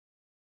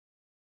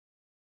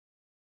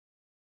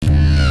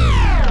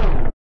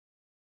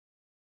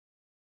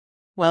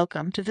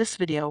Welcome to this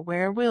video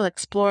where we'll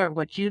explore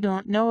what you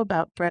don't know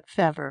about Brett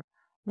Favre,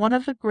 one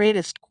of the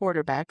greatest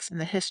quarterbacks in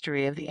the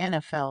history of the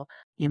NFL.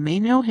 You may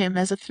know him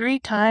as a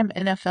three-time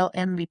NFL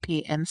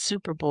MVP and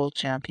Super Bowl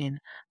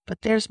champion,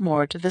 but there's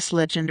more to this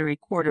legendary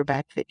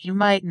quarterback that you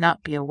might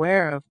not be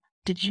aware of.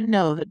 Did you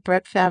know that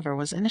Brett Favre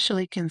was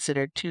initially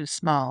considered too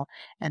small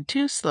and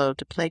too slow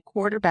to play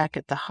quarterback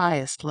at the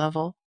highest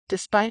level?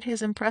 Despite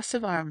his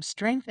impressive arm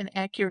strength and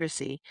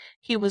accuracy,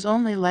 he was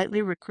only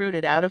lightly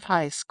recruited out of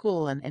high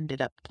school and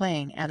ended up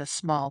playing at a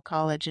small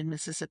college in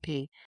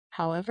Mississippi.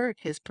 However,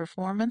 his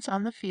performance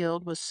on the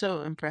field was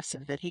so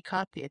impressive that he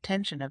caught the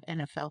attention of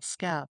NFL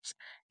scouts,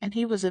 and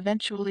he was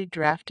eventually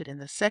drafted in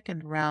the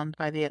second round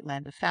by the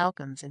Atlanta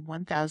Falcons in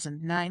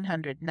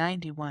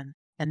 1991.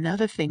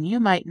 Another thing you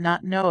might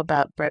not know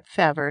about Brett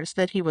Favre is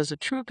that he was a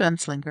true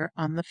gunslinger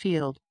on the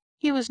field.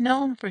 He was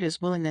known for his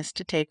willingness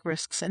to take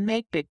risks and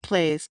make big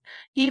plays,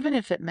 even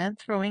if it meant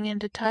throwing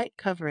into tight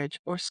coverage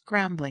or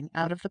scrambling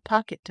out of the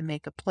pocket to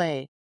make a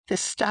play. This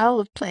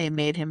style of play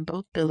made him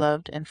both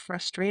beloved and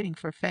frustrating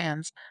for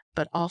fans,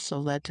 but also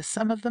led to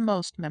some of the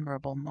most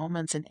memorable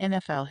moments in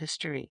NFL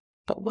history.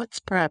 But what's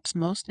perhaps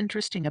most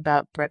interesting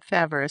about Brett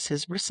Favre is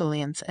his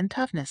resilience and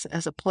toughness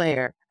as a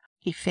player.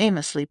 He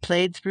famously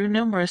played through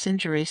numerous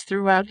injuries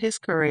throughout his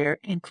career,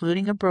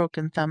 including a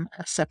broken thumb,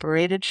 a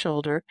separated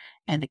shoulder,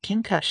 and a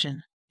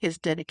concussion. His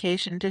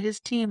dedication to his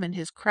team and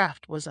his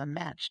craft was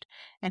unmatched,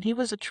 and he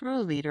was a true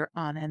leader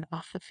on and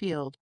off the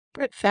field.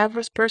 Brett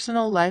Favre's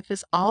personal life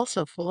is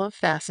also full of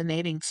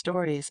fascinating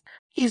stories.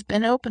 He's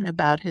been open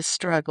about his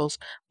struggles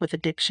with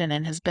addiction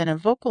and has been a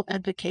vocal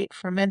advocate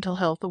for mental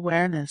health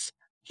awareness.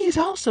 He's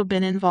also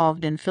been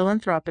involved in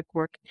philanthropic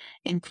work,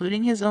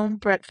 including his own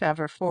Brett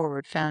Favre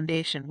Forward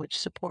Foundation, which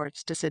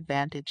supports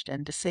disadvantaged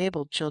and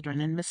disabled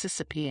children in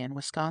Mississippi and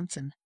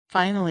Wisconsin.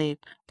 Finally,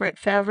 Brett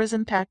Favre's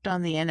impact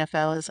on the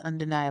NFL is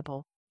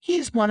undeniable. He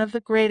is one of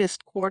the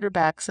greatest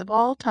quarterbacks of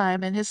all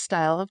time, and his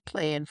style of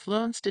play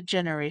influenced a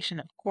generation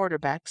of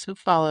quarterbacks who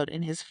followed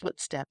in his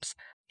footsteps.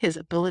 His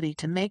ability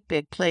to make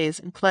big plays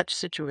in clutch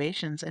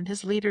situations and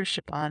his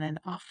leadership on and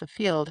off the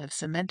field have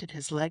cemented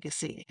his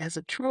legacy as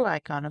a true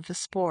icon of the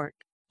sport.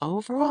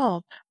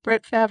 Overall,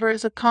 Brett Favre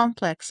is a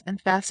complex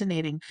and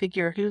fascinating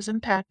figure whose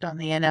impact on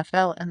the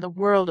NFL and the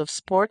world of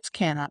sports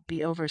cannot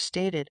be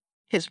overstated.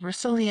 His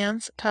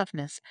resilience,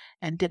 toughness,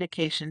 and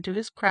dedication to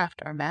his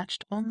craft are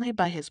matched only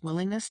by his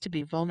willingness to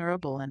be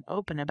vulnerable and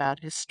open about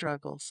his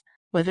struggles.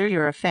 Whether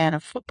you're a fan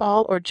of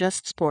football or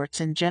just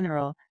sports in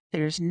general,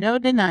 there is no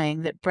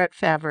denying that Brett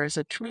Favre is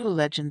a true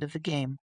legend of the game.